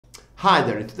Hi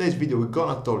there, in today's video we're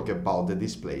gonna talk about the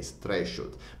displaced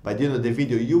threshold. By the end of the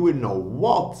video you will know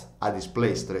what a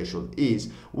displaced threshold is,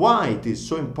 why it is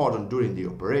so important during the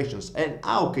operations, and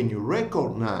how can you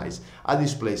recognize a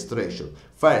displaced threshold.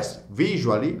 First,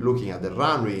 visually, looking at the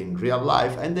runway in real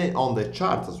life, and then on the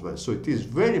chart as well. So it is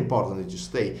very important that you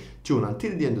stay tuned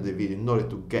until the end of the video in order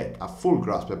to get a full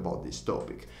grasp about this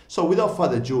topic. So without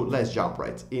further ado, let's jump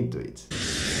right into it.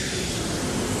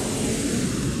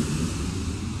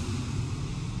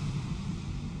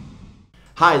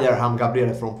 Hi there, I'm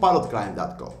Gabriele from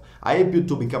PILOTCLIMB.com. I help you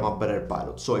to become a better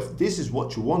pilot. So if this is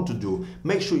what you want to do,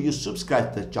 make sure you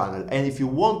subscribe to the channel, and if you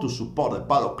want to support the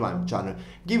PILOTCLIMB channel,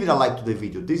 give it a like to the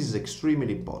video. This is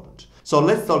extremely important. So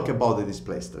let's talk about the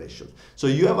displaced threshold. So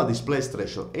you have a displaced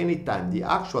threshold anytime the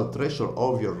actual threshold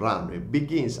of your runway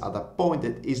begins at a point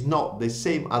that is not the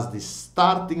same as the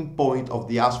starting point of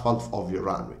the asphalt of your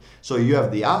runway. So you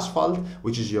have the asphalt,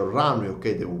 which is your runway,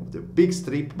 okay, the big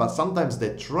strip, but sometimes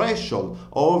the threshold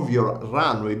of your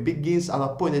runway begins at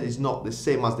a point that is not the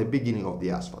same as the beginning of the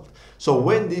asphalt. So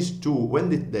when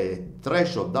the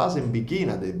threshold doesn't begin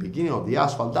at the beginning of the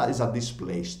asphalt, that is a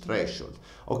displaced threshold.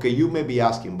 Okay, you may be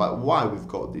asking, but why we've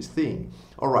got this thing?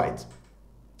 All right.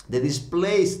 The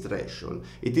displaced threshold,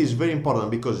 it is very important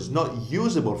because it's not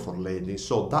usable for landing,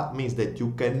 so that means that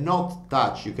you cannot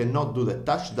do the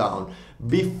touchdown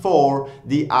before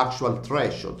the actual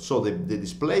threshold. So the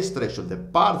displaced threshold, the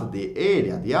part of the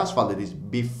area, the asphalt that is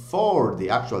before the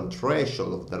actual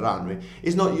threshold of the runway,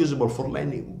 is not usable for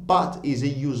landing, but is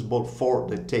usable for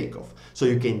the takeoff. So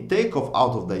you can take off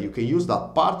out of that, you can use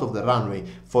that part of the runway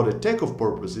for the takeoff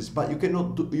purposes, but you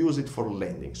cannot use it for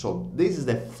landing. So this is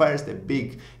the first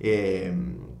big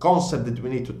concept that we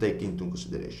need to take into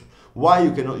consideration. Why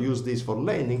you cannot use this for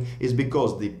landing is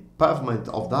because the pavement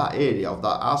of that area, of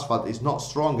that asphalt, is not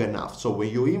strong enough. So when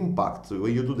you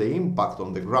do the impact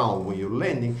on the ground, when you're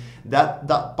landing, that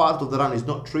part of the run is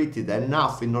not treated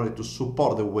enough in order to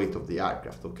support the weight of the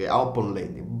aircraft, okay, upon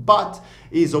landing. But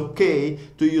it's okay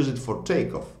to use it for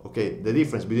takeoff, okay. The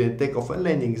difference between takeoff and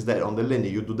landing is that on the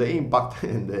landing you do the impact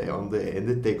and on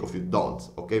the takeoff you don't,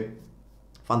 okay.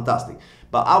 Fantastic.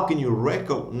 But how can you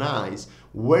recognize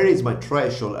where is my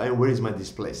threshold and where is my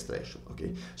displaced threshold?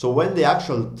 Okay, so when the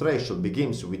actual threshold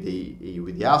begins with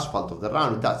the asphalt of the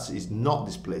runway, that is not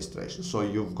displaced threshold. So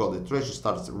you've got the threshold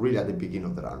starts really at the beginning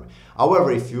of the runway.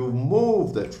 However, if you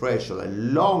move the threshold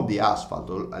along the asphalt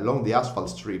or along the asphalt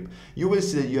strip, you will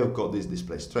see that you have got this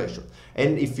displaced threshold.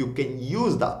 And if you can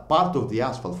use that part of the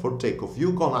asphalt for takeoff,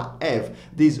 you're gonna have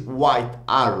these white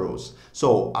arrows.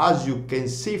 So as you can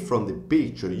see from the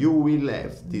picture, you will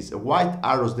have these white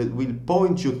arrows that will point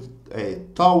you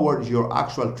towards your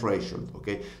actual threshold,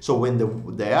 okay. So when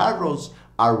the arrows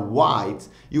are white,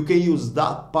 you can use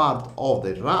that part of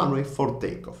the runway for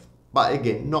takeoff, but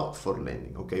again not for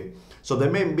landing, okay. So the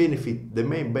main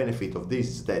benefit of this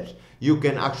is that you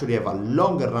can actually have a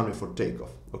longer runway for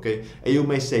takeoff, okay. And you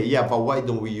may say, yeah, but why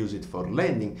don't we use it for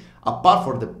landing? Apart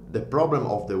from the problem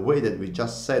of the way that we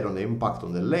just said on the impact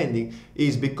on the landing,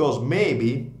 is because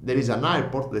maybe there is an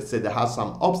airport, let's say, that has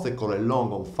some obstacle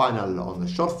along on the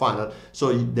short final,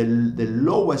 so the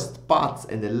lowest path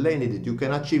and the landing that you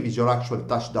can achieve is your actual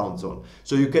touchdown zone.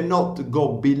 So you cannot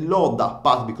go below that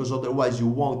path because otherwise you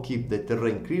won't keep the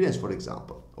terrain clearance, for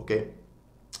example, okay.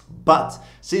 But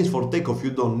since for takeoff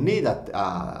you don't need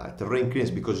a terrain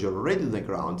clearance because you're already on the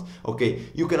ground, okay,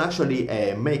 you can actually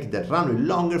make the runway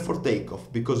longer for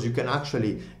takeoff, because you can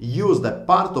actually use the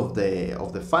part of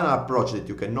the final approach that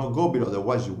you cannot go below,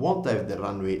 otherwise you won't have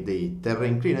the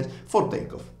terrain clearance for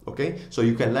takeoff, okay. So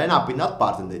you can line up in that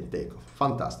part and then take off.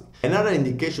 Fantastic. Another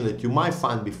indication that you might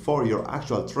find before your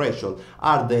actual threshold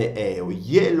are the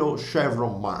yellow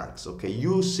chevron marks, okay.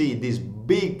 You see these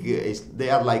big, they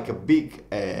are like a big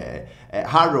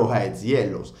arrowheads,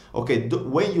 yellows, okay.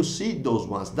 When you see those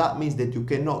ones, that means that you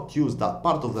cannot use that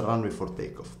part of the runway for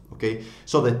takeoff, okay.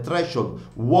 So the threshold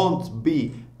won't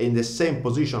be in the same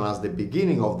position as the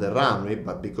beginning of the runway,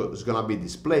 but because it's gonna be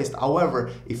displaced.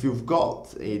 However, if you've got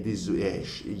these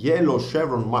yellow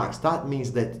chevron marks, that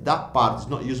means that that part is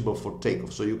not usable for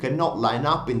takeoff, so you cannot line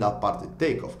up in that part at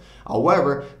takeoff.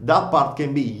 However, that part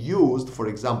can be used, for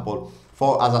example,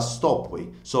 as a stopway.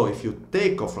 So if you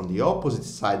take off from the opposite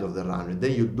side of the runway,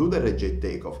 then you do the reject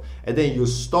takeoff, and then you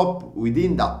stop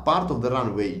within that part of the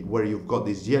runway where you've got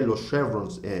these yellow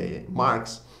chevrons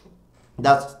marks,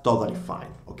 that's totally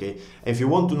fine, okay. And if you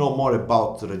want to know more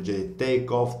about reject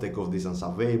takeoff distance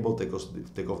available,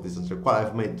 takeoff distance required,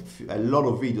 I've made a lot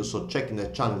of videos, so check in the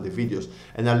channel the videos,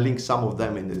 and I'll link some of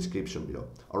them in the description below.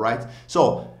 All right.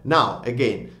 So now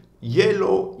again,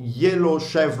 Yellow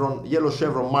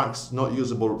chevron marks not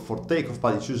usable for takeoff,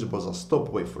 but it's usable as a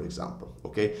stopway, for example.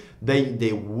 Okay,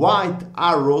 the white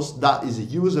arrows, that is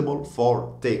usable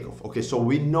for takeoff. Okay, so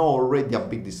we know already a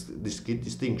big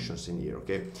distinctions in here.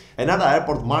 Okay, another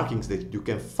airport markings that you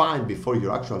can find before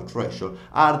your actual threshold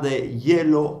are the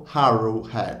yellow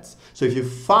arrowheads. So if you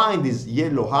find these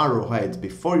yellow arrowheads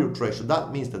before your threshold,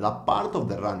 that means that a part of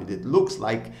the runway that looks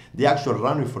like the actual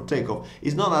runway for takeoff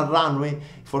is not a runway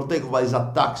for takeoff, but is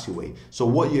a taxiway. So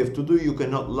what you have to do, you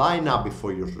cannot line up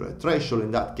before your threshold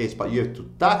in that case, but you have to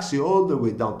taxi all the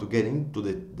way down to get into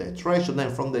the threshold, then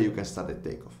from there you can start the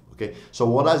takeoff. Okay, so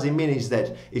what does it mean is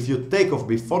that if you take off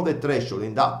before the threshold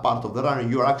in that part of the runway,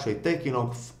 you are actually taking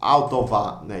off out of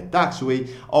a taxiway,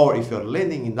 or if you're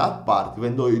landing in that part,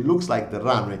 even though it looks like the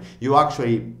runway, you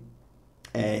actually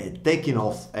taking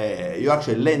off, you're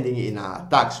actually landing in a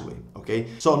taxiway. Okay,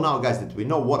 so now guys, that we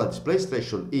know what a displaced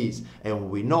threshold is, and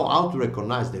we know how to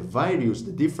recognize the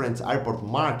different airport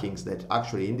markings that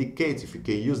actually indicates if you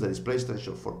can use the displaced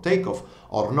threshold for takeoff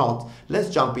or not, let's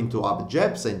jump into our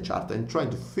Jepsen chart and try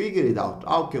to figure it out.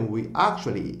 How can we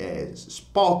actually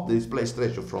spot the displaced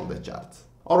threshold from the chart?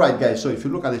 Alright guys, so if you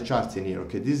look at the charts in here,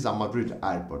 okay, this is a Madrid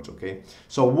airport. Okay,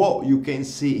 so what you can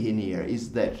see in here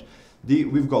is that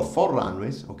we've got 4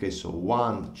 runways. Okay, so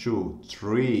 1, 2,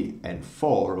 3 and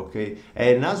 4. Okay,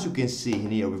 and as you can see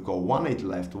in here, we've got 1/8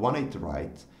 left, 1/8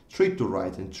 right, 3 to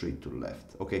right and 3 to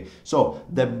left. Okay, so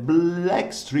the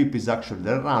black strip is actually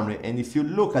the runway, and if you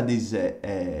look at this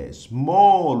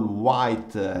small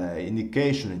white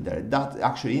indication in there, that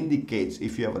actually indicates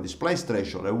if you have a displaced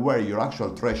threshold and where your actual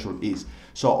threshold is.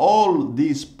 So all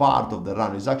this part of the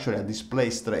runway is actually a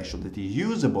displaced threshold that is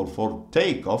usable for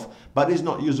takeoff, but is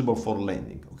not usable for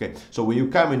landing. Okay, so when you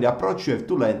come in the approach, you have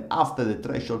to land after the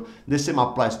threshold. The same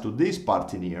applies to this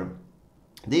part in here,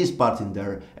 this part in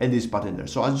there, and this part in there.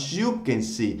 So as you can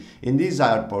see, in these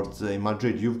airports in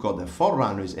Madrid, you've got the 4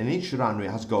 runways, and each runway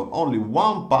has got only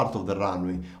one part of the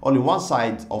runway, only one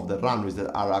side of the runways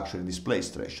that are actually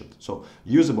displaced threshold. So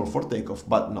usable for takeoff,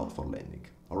 but not for landing.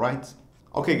 All right.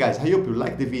 Okay guys, I hope you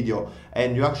liked the video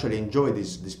and you actually enjoy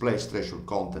this displaced threshold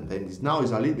content, and now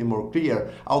is a little bit more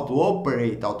clear how to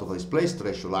operate out of a displaced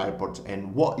threshold airports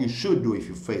and what you should do if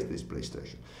you face the displaced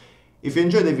threshold. If you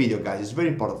enjoyed the video guys, it's very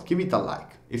important, give it a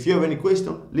like. If you have any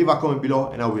question, leave a comment below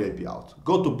and I will help you out.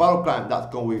 Go to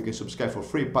PILOTCLIMB.com where you can subscribe for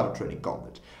free pilot training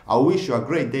content. I wish you a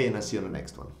great day and I'll see you on the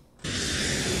next one.